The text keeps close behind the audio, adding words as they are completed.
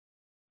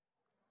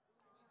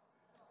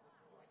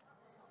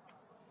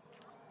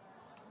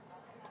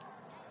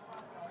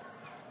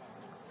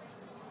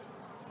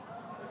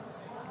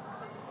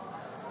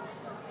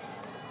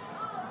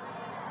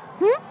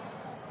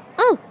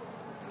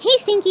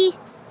Stinky.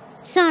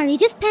 Sorry,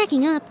 just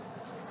packing up.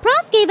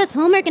 Prof gave us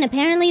homework and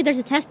apparently there's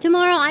a test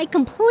tomorrow I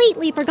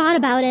completely forgot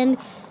about and...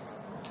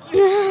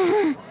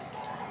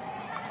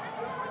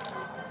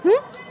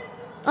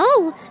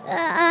 Oh,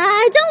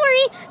 don't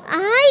worry.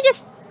 I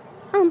just...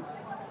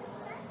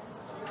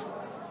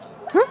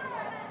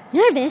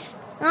 Nervous?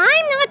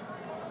 I'm not...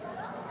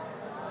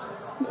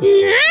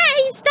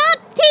 Stop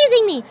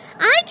teasing me!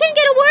 I can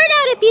get a word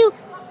out if you...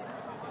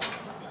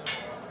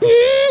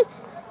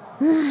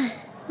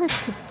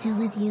 What's to do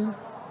with you?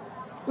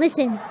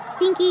 Listen,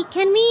 Stinky,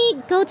 can we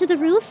go to the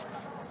roof?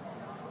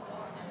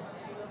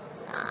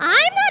 I'm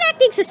not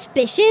acting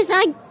suspicious.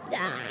 I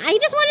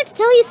just wanted to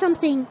tell you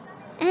something.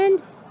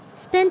 And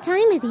spend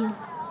time with you.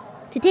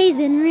 Today's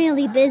been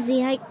really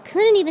busy. I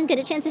couldn't even get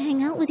a chance to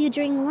hang out with you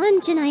during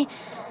lunch, and I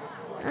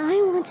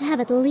want to have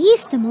at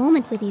least a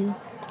moment with you.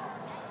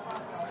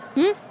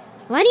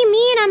 What do you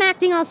mean I'm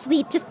acting all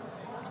sweet? Just...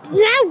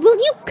 Now, will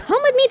you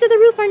come with me to the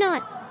roof or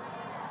not?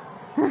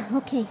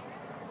 Okay,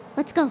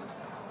 let's go.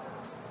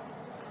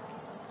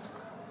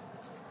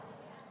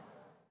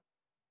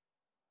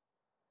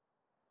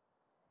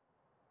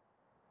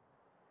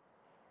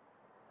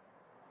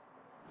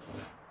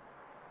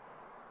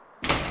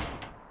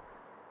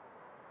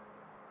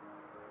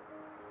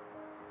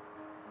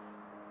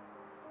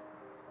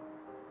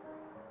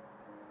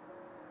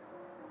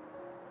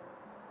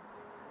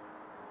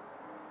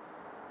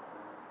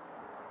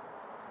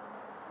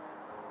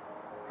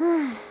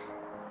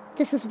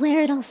 This is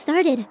where it all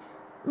started.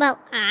 Well,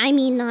 I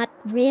mean, not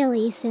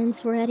really,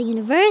 since we're at a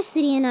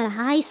university and not a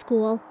high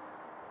school.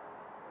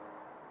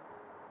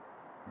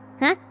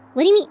 Huh?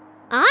 What do you mean?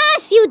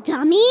 Us, you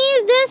dummy!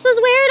 This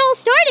was where it all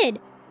started!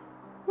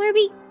 Where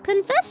we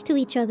confessed to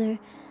each other.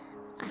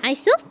 I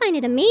still find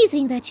it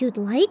amazing that you'd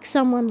like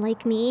someone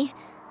like me,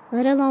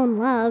 let alone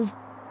love.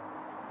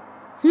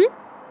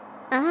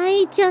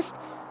 I just...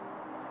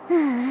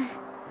 I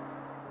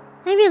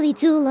really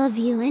do love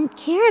you and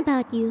care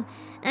about you.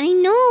 I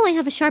know I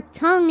have a sharp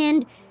tongue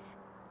and...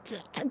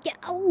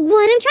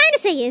 What I'm trying to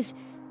say is...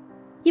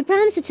 You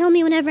promise to tell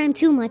me whenever I'm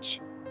too much.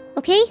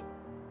 Okay?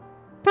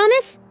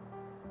 Promise?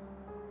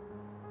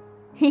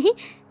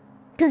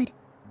 Good.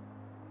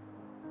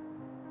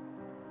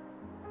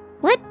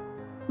 What?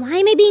 Why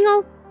am I being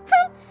all...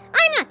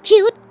 I'm not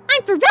cute.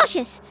 I'm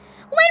ferocious.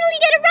 When will you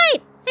get it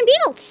right? I'm being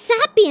all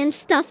sappy and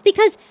stuff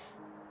because...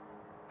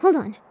 Hold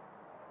on.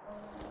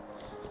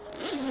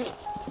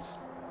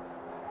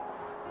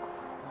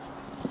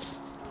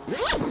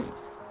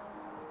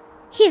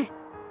 Here.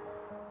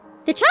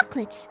 The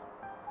chocolates.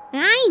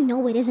 I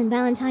know it isn't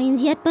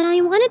Valentine's yet, but I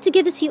wanted to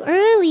give this to you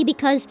early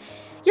because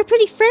you're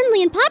pretty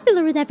friendly and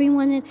popular with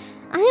everyone, and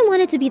I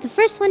wanted to be the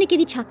first one to give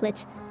you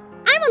chocolates.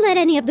 I won't let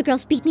any of the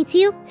girls beat me to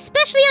you,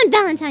 especially on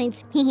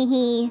Valentine's.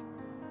 Hehehe.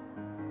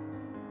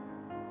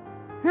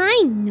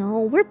 I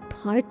know, we're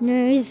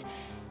partners.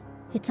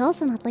 It's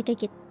also not like I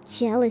get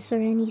jealous or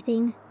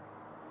anything.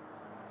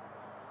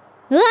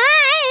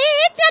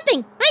 It's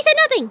nothing! I said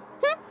nothing!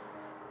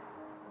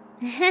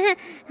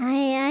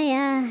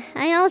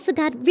 I also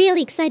got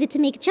really excited to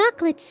make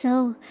chocolate,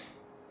 so...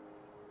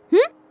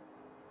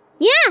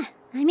 Yeah,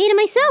 I made it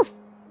myself.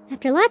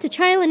 After lots of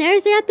trial and error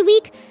throughout the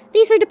week,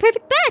 these were the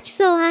perfect batch,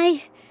 so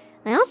I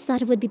also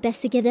thought it would be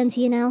best to give them to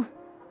you now.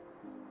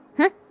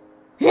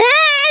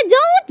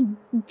 Don't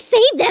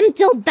save them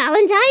till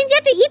Valentine's! You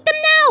have to eat them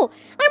now!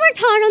 I worked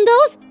hard on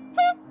those!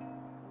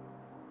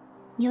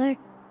 You're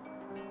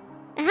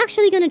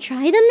actually gonna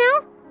try them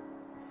now?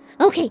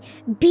 Okay,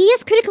 be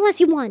as critical as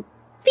you want.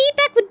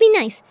 Feedback would be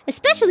nice,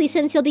 especially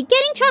since you'll be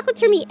getting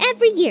chocolates from me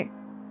every year.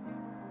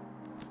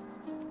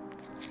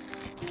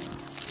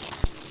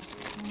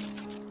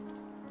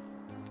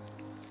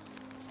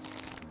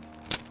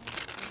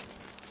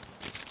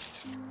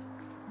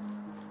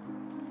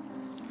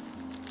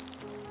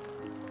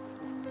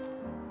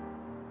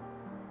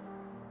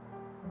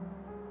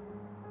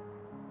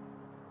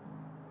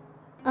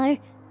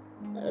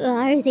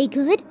 Are they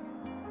good?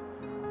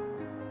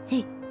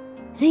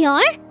 They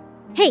are?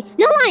 Hey,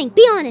 no lying,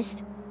 be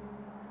honest.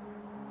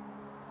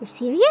 You're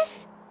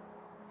serious?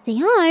 They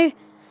are?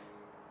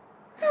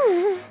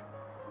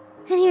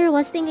 And here I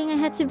was thinking I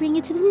had to bring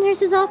you to the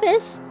nurse's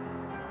office.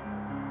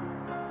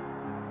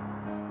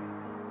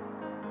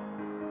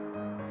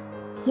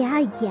 Yeah,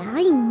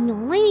 I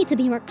know I need to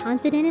be more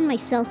confident in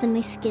myself and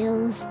my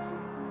skills.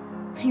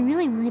 I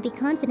really want to be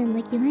confident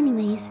like you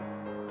anyways.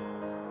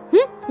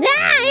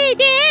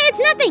 It's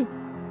nothing!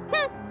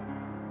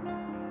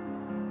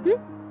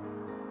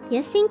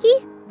 Yes, Stinky?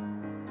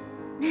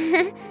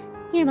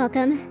 You're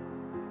welcome.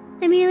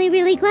 I'm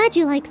really glad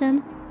you like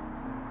them.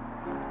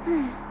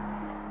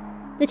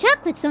 The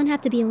chocolates don't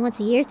have to be a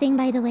once-a-year thing,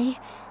 by the way.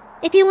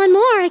 If you want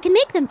more, I can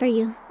make them for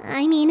you.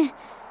 I mean,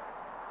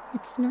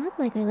 it's not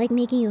like I like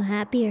making you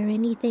happy or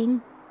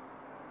anything.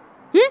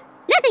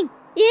 Nothing!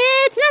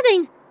 It's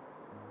nothing!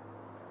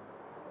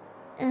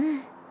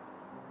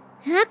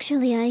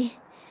 Actually, I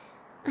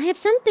have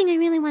something I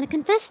really want to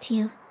confess to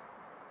you.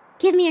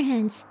 Give me your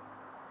hands.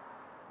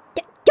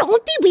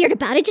 Don't be weird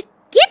about it, just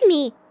give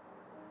me!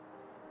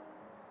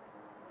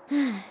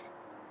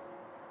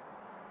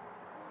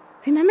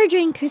 Remember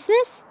during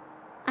Christmas?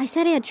 I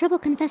said I had trouble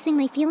confessing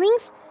my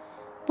feelings?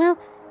 Well,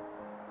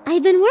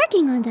 I've been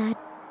working on that.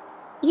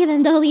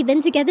 Even though we've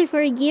been together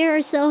for a year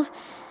or so,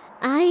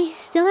 I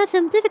still have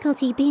some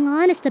difficulty being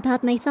honest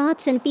about my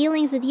thoughts and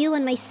feelings with you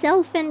and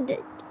myself, and...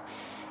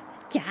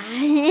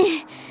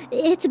 yeah,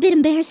 it's a bit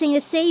embarrassing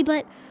to say,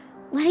 but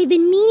what I've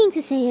been meaning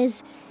to say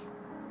is,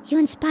 you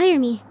inspire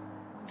me.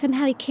 From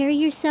how you carry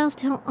yourself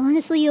to how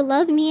honestly you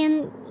love me,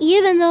 and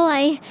even though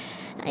I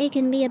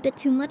can be a bit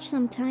too much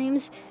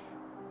sometimes,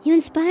 you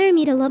inspire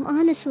me to love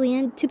honestly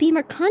and to be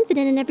more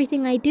confident in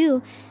everything I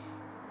do.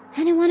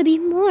 And I want to be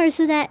more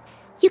so that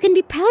you can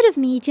be proud of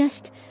me,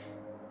 just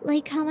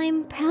like how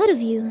I'm proud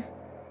of you.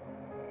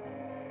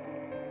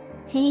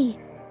 Hey,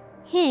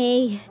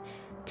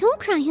 don't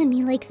cry on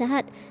me like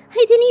that.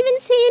 I didn't even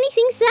say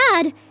anything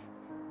sad.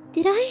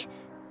 Did I?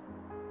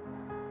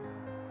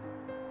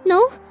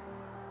 No?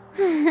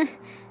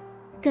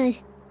 Good.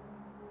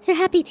 They're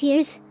happy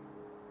tears.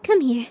 Come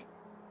here.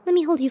 Let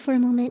me hold you for a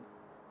moment.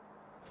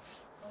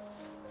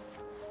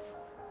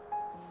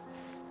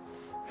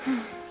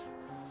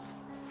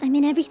 I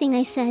mean everything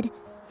I said.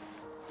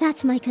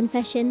 That's my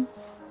confession.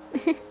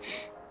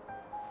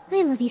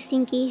 I love you,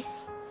 Stinky.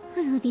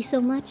 I love you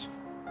so much.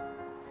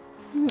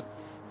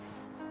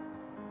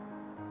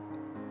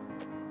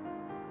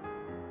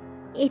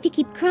 If you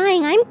keep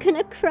crying, I'm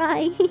gonna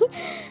cry.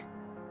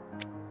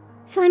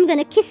 So I'm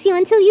gonna kiss you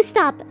until you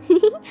stop.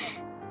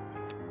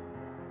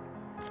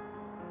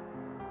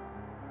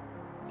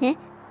 Huh?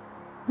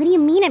 What do you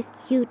mean I'm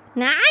cute?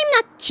 Nah, I'm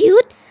not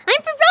cute.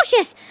 I'm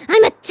ferocious.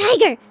 I'm a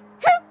tiger.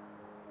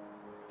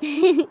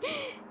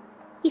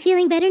 You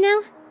feeling better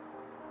now?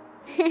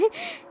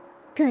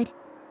 Good.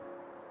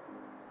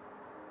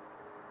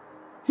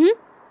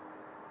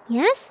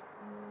 Yes?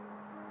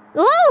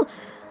 Oh!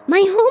 My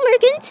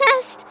homework and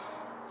test!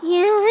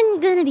 Yeah, I'm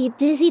gonna be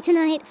busy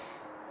tonight.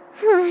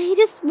 I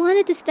just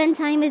wanted to spend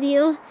time with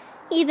you,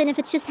 even if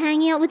it's just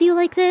hanging out with you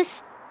like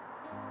this.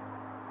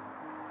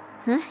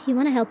 Huh? You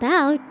want to help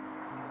out?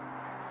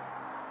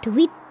 Do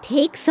we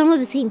take some of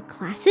the same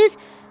classes?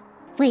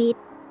 Wait,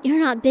 you're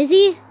not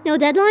busy? No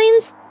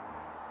deadlines?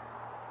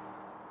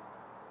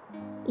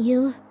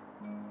 You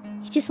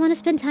just want to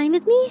spend time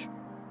with me?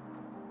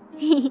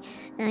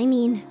 I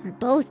mean, we're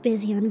both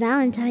busy on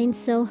Valentine,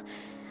 so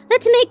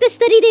let's make this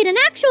study date an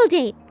actual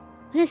date.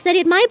 Wanna study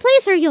at my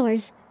place or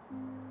yours?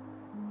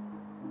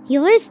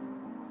 Yours?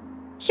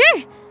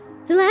 Sure.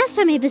 The last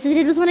time I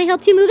visited was when I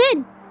helped you move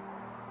in.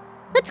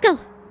 Let's go.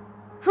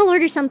 I'll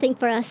order something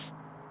for us.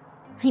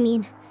 I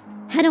mean,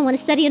 I don't want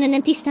to study on an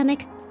empty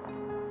stomach.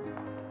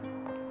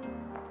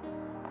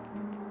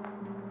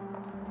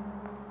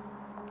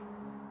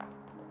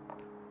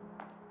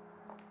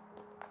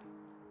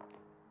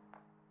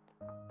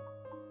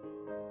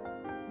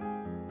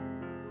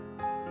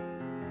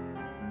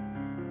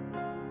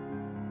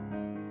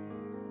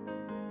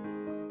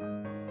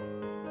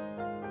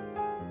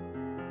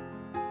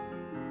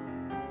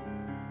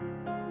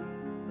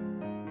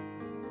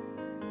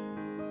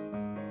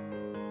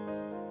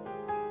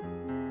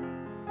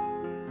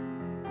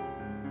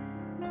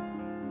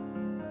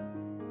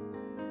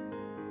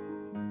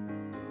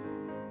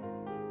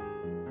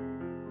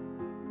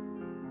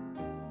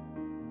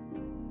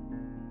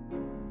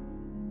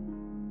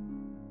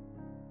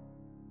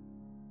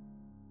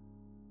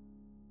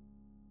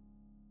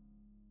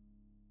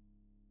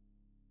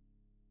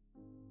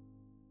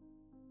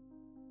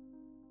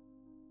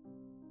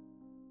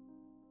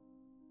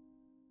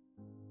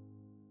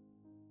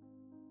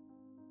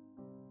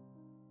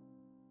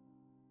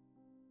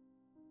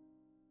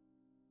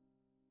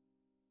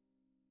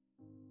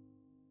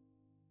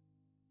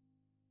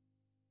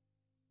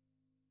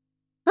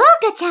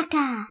 Ooga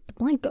chaka!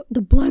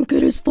 The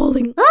blanket is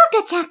falling.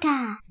 Ooga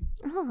chaka!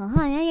 Oh,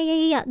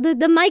 yeah.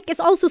 The mic is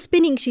also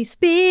spinning. She's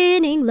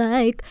spinning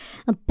like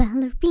a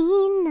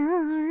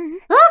ballerina.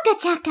 Ooga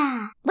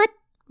chaka! What?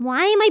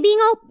 Why am I being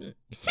all...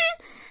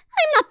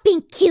 I'm not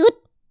being cute.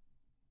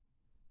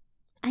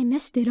 I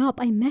messed it up.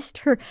 I messed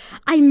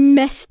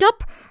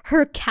up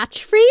her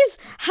catchphrase?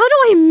 How do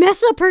I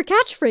mess up her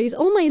catchphrase?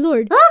 Oh my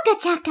lord. Ooga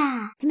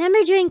chaka!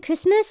 Remember during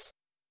Christmas?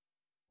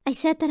 I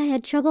said that I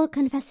had trouble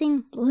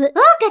confessing...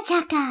 Ooga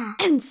chaka!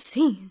 And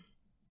scene.